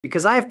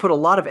Because I have put a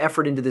lot of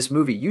effort into this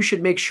movie, you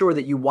should make sure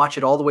that you watch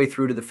it all the way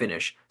through to the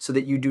finish so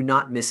that you do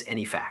not miss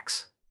any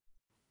facts.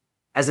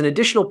 As an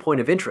additional point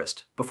of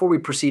interest, before we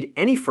proceed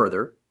any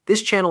further,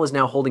 this channel is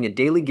now holding a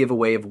daily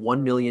giveaway of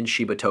 1 million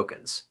SHIBA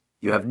tokens.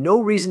 You have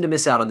no reason to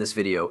miss out on this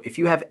video if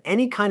you have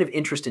any kind of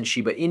interest in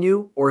SHIBA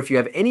INU or if you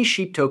have any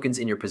SHIB tokens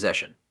in your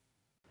possession.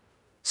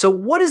 So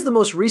what is the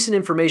most recent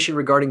information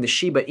regarding the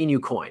SHIBA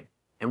INU coin?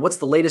 And what's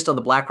the latest on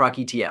the Blackrock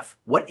ETF?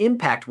 What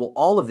impact will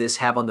all of this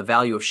have on the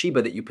value of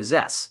SHIBA that you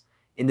possess?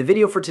 In the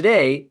video for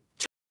today,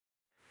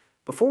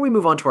 before we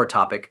move on to our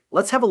topic,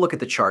 let's have a look at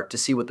the chart to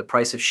see what the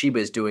price of SHIBA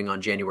is doing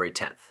on January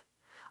 10th.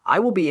 I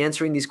will be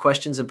answering these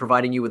questions and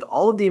providing you with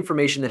all of the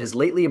information that has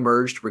lately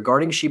emerged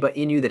regarding SHIBA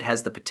INU that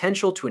has the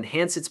potential to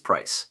enhance its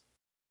price.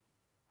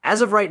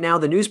 As of right now,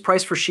 the news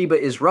price for SHIBA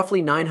is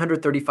roughly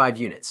 935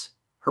 units.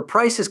 Her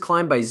price has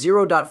climbed by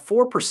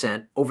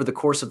 0.4% over the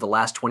course of the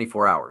last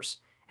 24 hours.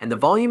 And the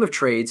volume of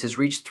trades has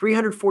reached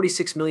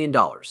 $346 million.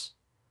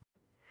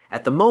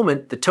 At the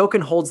moment, the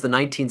token holds the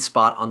 19th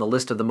spot on the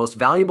list of the most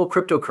valuable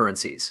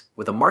cryptocurrencies,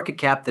 with a market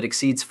cap that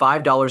exceeds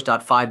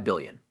 $5.5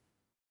 billion.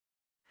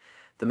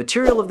 The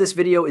material of this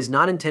video is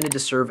not intended to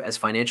serve as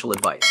financial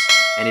advice,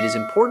 and it is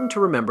important to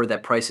remember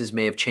that prices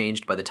may have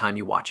changed by the time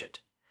you watch it.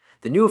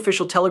 The new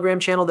official Telegram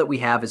channel that we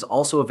have is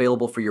also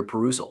available for your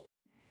perusal.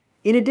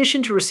 In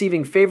addition to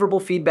receiving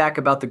favorable feedback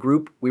about the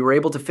group, we were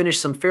able to finish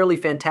some fairly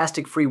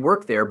fantastic free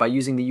work there by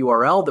using the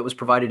URL that was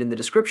provided in the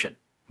description.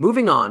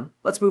 Moving on,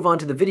 let's move on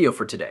to the video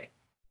for today.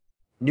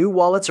 New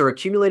wallets are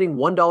accumulating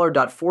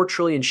 $1.4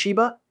 trillion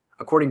SHIBA,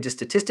 according to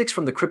statistics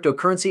from the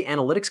cryptocurrency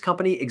analytics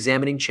company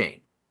Examining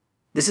Chain.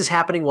 This is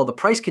happening while the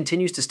price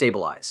continues to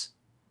stabilize.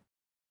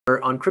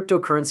 On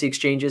cryptocurrency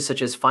exchanges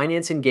such as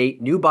Finance and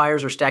Gate, new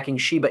buyers are stacking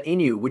SHIBA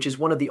INU, which is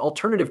one of the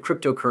alternative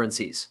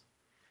cryptocurrencies.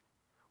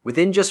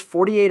 Within just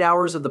 48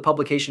 hours of the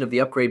publication of the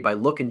upgrade by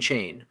Look and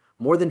Chain,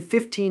 more than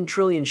 15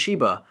 trillion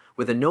SHIBA,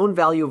 with a known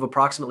value of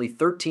approximately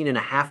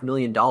 $13.5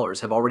 million,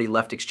 have already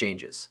left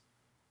exchanges.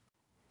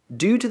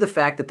 Due to the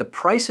fact that the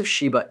price of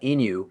SHIBA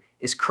INU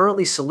is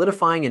currently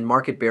solidifying and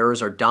market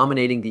bearers are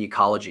dominating the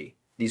ecology,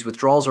 these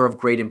withdrawals are of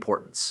great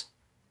importance.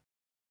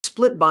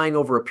 Split buying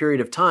over a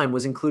period of time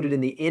was included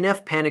in the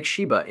NF Panic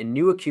SHIBA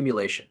INU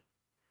accumulation.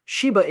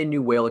 SHIBA INU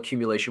whale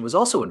accumulation was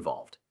also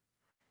involved.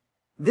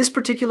 This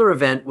particular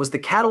event was the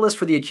catalyst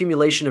for the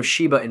accumulation of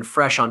SHIBA in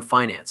Fresh on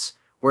Finance,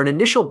 where an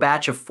initial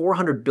batch of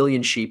 400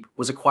 billion SHIB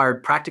was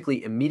acquired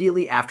practically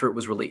immediately after it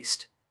was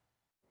released.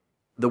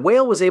 The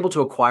whale was able to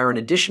acquire an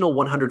additional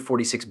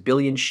 146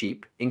 billion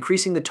SHIB,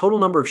 increasing the total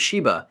number of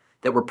SHIBA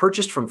that were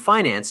purchased from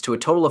Finance to a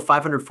total of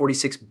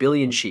 546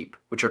 billion SHIB,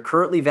 which are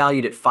currently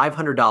valued at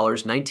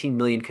 $500, 19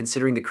 million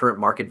considering the current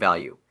market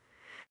value.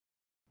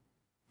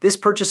 This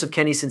purchase of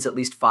Kenny since at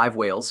least 5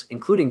 whales,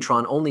 including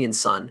Tron Only and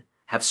Sun,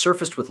 have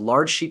surfaced with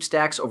large SHIB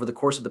stacks over the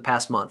course of the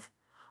past month.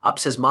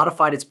 UPS has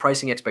modified its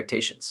pricing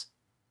expectations.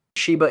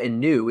 SHIBA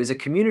INU is a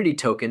community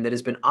token that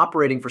has been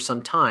operating for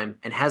some time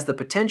and has the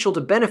potential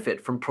to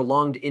benefit from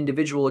prolonged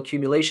individual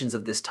accumulations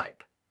of this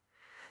type.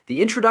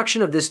 The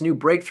introduction of this new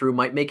breakthrough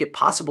might make it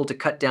possible to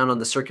cut down on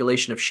the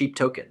circulation of SHIB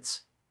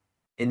tokens.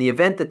 In the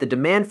event that the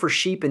demand for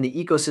SHIB in the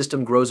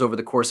ecosystem grows over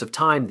the course of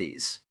time,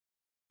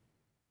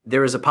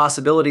 there is a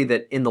possibility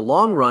that, in the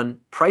long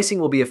run, pricing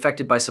will be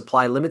affected by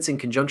supply limits in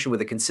conjunction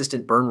with a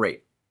consistent burn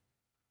rate.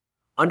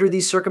 Under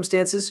these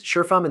circumstances,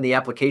 SHIRFAM and the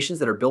applications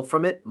that are built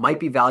from it might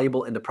be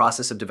valuable in the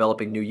process of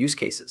developing new use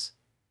cases.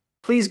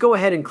 Please go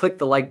ahead and click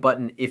the like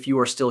button if you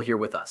are still here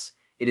with us.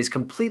 It is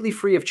completely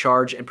free of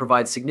charge and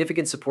provides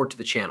significant support to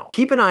the channel.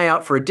 Keep an eye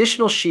out for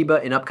additional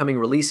SHIBA in upcoming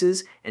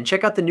releases, and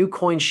check out the new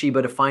coin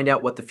SHIBA to find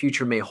out what the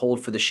future may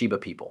hold for the SHIBA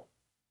people.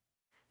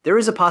 There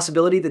is a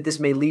possibility that this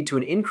may lead to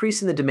an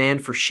increase in the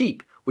demand for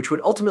SHIB, which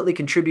would ultimately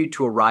contribute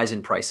to a rise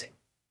in pricing.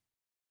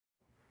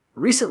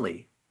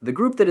 Recently, the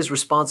group that is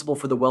responsible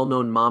for the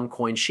well-known mom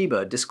coin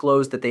SHIBA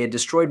disclosed that they had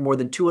destroyed more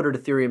than 200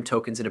 Ethereum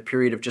tokens in a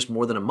period of just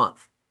more than a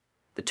month.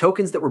 The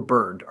tokens that were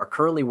burned are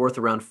currently worth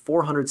around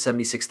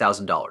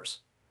 $476,000.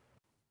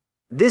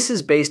 This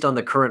is based on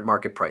the current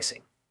market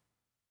pricing.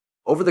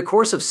 Over the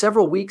course of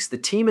several weeks, the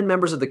team and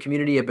members of the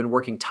community have been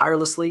working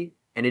tirelessly,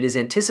 and it is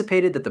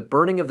anticipated that the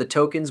burning of the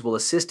tokens will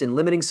assist in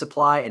limiting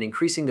supply and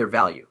increasing their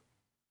value.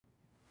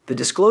 The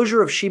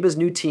disclosure of SHIBA's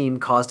new team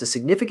caused a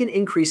significant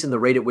increase in the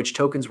rate at which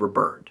tokens were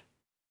burned.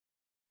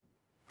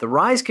 The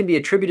rise can be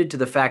attributed to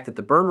the fact that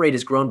the burn rate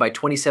has grown by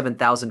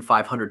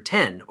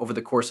 27,510 over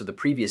the course of the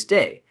previous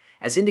day,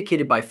 as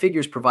indicated by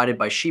figures provided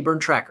by SHIBurn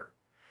Tracker.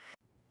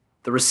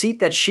 The receipt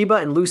that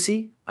SHIBA and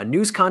Lucy, a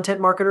news content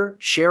marketer,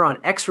 share on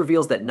X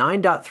reveals that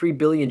 9.3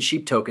 billion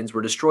SHIB tokens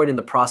were destroyed in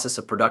the process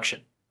of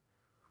production.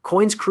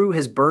 Coin's crew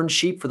has burned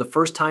SHIB for the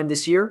first time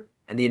this year,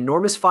 and the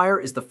enormous fire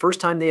is the first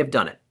time they have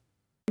done it.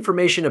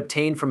 Information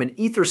obtained from an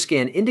ether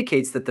scan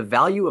indicates that the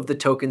value of the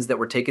tokens that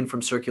were taken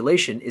from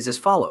circulation is as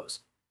follows.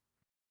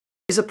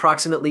 It is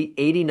approximately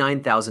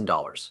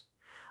 $89,000.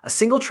 A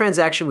single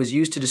transaction was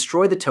used to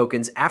destroy the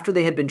tokens after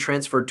they had been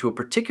transferred to a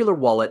particular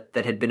wallet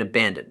that had been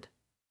abandoned.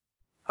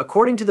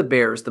 According to the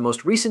bears, the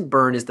most recent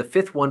burn is the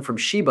fifth one from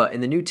SHIBA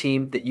in the new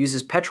team that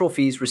uses petrol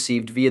fees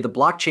received via the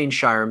blockchain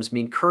Shirem's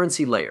mean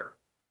currency layer.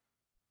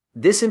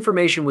 This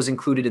information was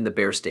included in the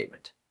bear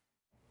statement.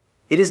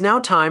 It is now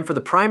time for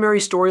the primary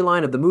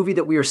storyline of the movie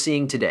that we are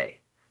seeing today.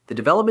 The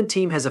development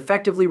team has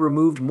effectively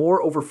removed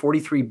over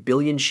 43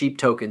 billion SHIB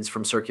tokens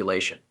from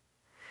circulation.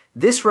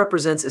 This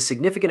represents a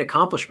significant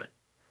accomplishment.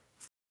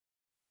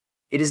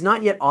 It is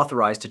not yet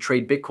authorized to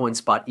trade Bitcoin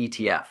spot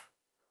ETF.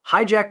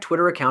 Hijacked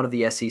Twitter account of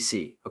the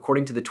SEC.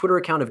 According to the Twitter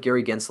account of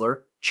Gary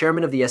Gensler,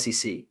 chairman of the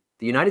SEC,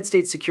 the United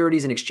States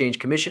Securities and Exchange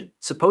Commission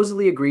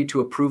supposedly agreed to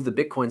approve the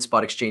Bitcoin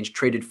spot exchange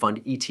traded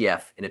fund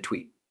ETF in a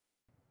tweet.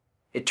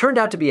 It turned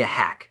out to be a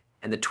hack,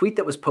 and the tweet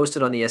that was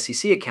posted on the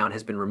SEC account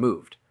has been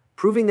removed,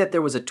 proving that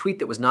there was a tweet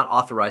that was not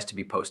authorized to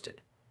be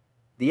posted.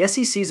 The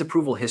SEC's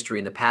approval history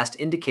in the past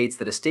indicates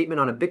that a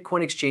statement on a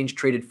Bitcoin exchange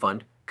traded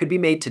fund could be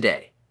made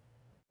today.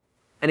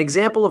 An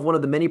example of one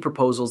of the many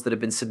proposals that have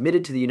been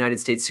submitted to the United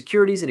States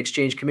Securities and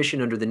Exchange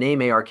Commission under the name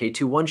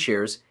ARK21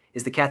 shares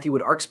is the Cathie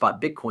Wood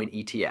ARKspot Bitcoin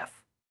ETF.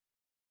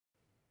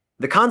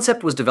 The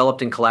concept was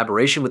developed in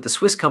collaboration with the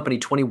Swiss company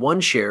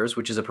 21 Shares,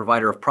 which is a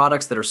provider of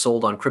products that are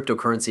sold on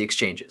cryptocurrency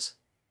exchanges.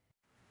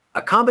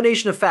 A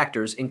combination of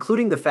factors,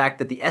 including the fact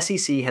that the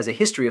SEC has a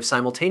history of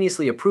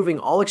simultaneously approving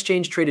all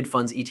exchange-traded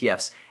funds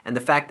ETFs and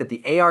the fact that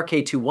the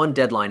ARK21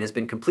 deadline has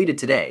been completed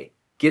today,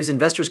 gives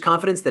investors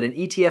confidence that an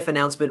ETF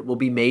announcement will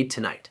be made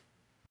tonight.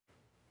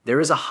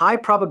 There is a high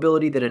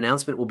probability that an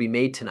announcement will be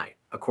made tonight,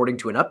 according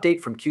to an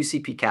update from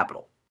QCP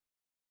Capital.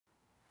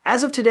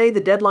 As of today,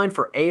 the deadline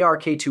for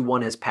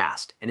ARK21 has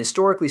passed, and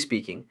historically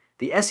speaking,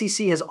 the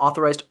SEC has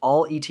authorized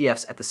all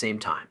ETFs at the same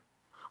time.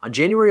 On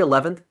January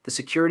 11th, the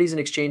Securities and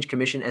Exchange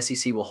Commission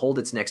SEC will hold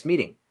its next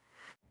meeting.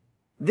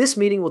 This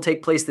meeting will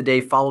take place the day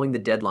following the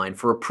deadline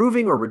for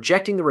approving or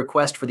rejecting the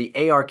request for the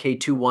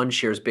ARK21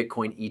 shares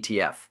Bitcoin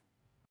ETF.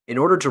 In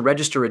order to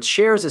register its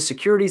shares as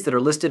securities that are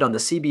listed on the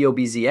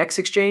CBOBZX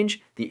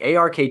exchange, the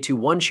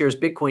ARK21 shares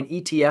Bitcoin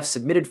ETF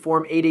submitted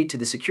Form 88 to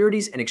the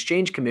Securities and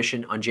Exchange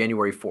Commission on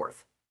January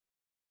 4th.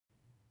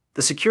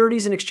 The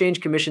Securities and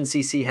Exchange Commission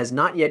 (SEC) has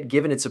not yet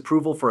given its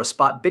approval for a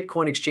spot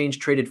Bitcoin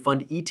exchange-traded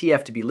fund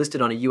ETF to be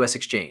listed on a U.S.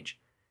 exchange,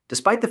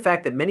 despite the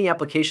fact that many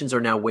applications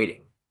are now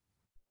waiting.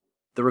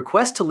 The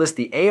request to list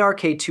the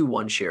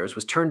ARK21 shares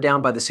was turned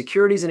down by the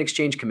Securities and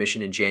Exchange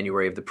Commission in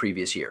January of the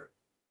previous year.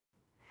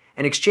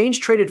 An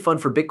exchange-traded fund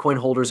for Bitcoin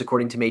holders,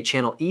 according to May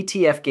channel,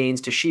 ETF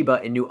gains to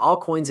SHIBA INU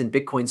altcoins and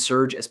Bitcoin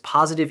surge as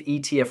positive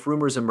ETF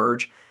rumors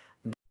emerge.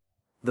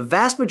 The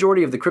vast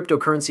majority of the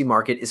cryptocurrency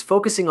market is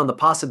focusing on the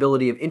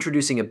possibility of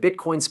introducing a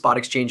Bitcoin spot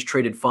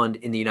exchange-traded fund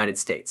in the United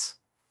States.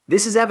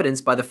 This is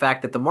evidenced by the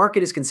fact that the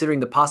market is considering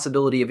the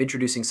possibility of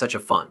introducing such a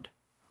fund.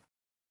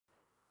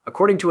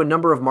 According to a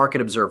number of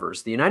market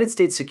observers, the United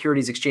States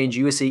Securities Exchange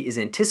 (USE) is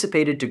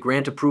anticipated to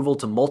grant approval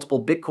to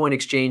multiple Bitcoin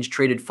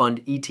exchange-traded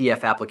fund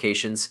ETF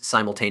applications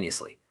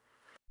simultaneously.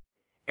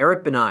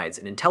 Eric Benides,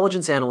 an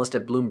intelligence analyst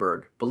at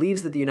Bloomberg,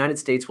 believes that the United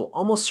States will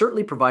almost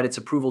certainly provide its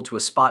approval to a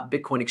spot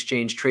Bitcoin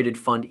exchange-traded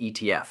fund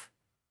ETF.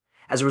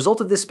 As a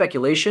result of this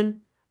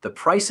speculation, the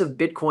price of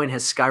Bitcoin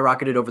has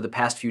skyrocketed over the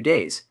past few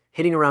days,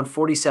 hitting around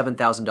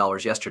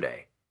 $47,000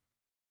 yesterday.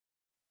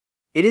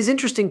 It is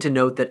interesting to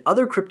note that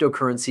other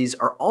cryptocurrencies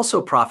are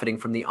also profiting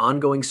from the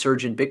ongoing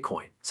surge in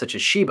Bitcoin, such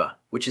as SHIBA,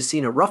 which has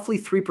seen a roughly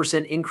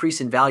 3%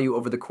 increase in value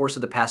over the course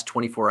of the past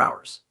 24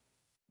 hours.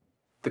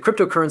 The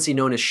cryptocurrency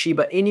known as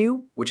SHIBA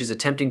INU, which is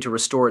attempting to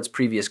restore its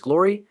previous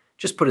glory,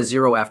 just put a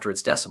zero after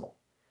its decimal.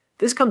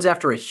 This comes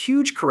after a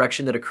huge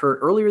correction that occurred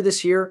earlier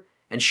this year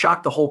and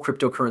shocked the whole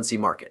cryptocurrency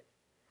market.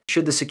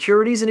 Should the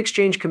Securities and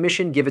Exchange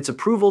Commission give its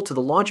approval to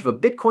the launch of a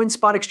Bitcoin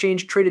spot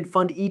exchange-traded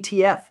fund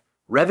ETF,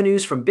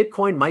 revenues from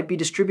Bitcoin might be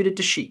distributed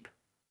to SHIB.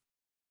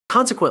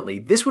 Consequently,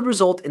 this would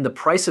result in the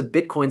price of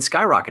Bitcoin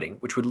skyrocketing,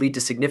 which would lead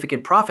to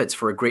significant profits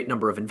for a great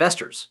number of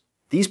investors.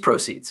 These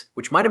proceeds,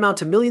 which might amount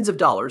to millions of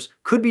dollars,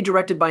 could be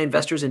directed by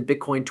investors in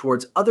Bitcoin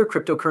towards other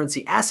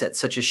cryptocurrency assets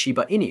such as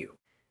SHIBA INU.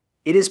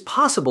 It is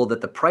possible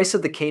that the price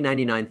of the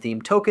K99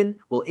 theme token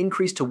will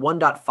increase to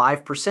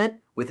 1.5%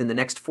 within the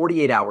next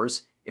 48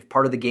 hours if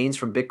part of the gains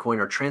from Bitcoin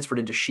are transferred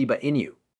into SHIBA INU.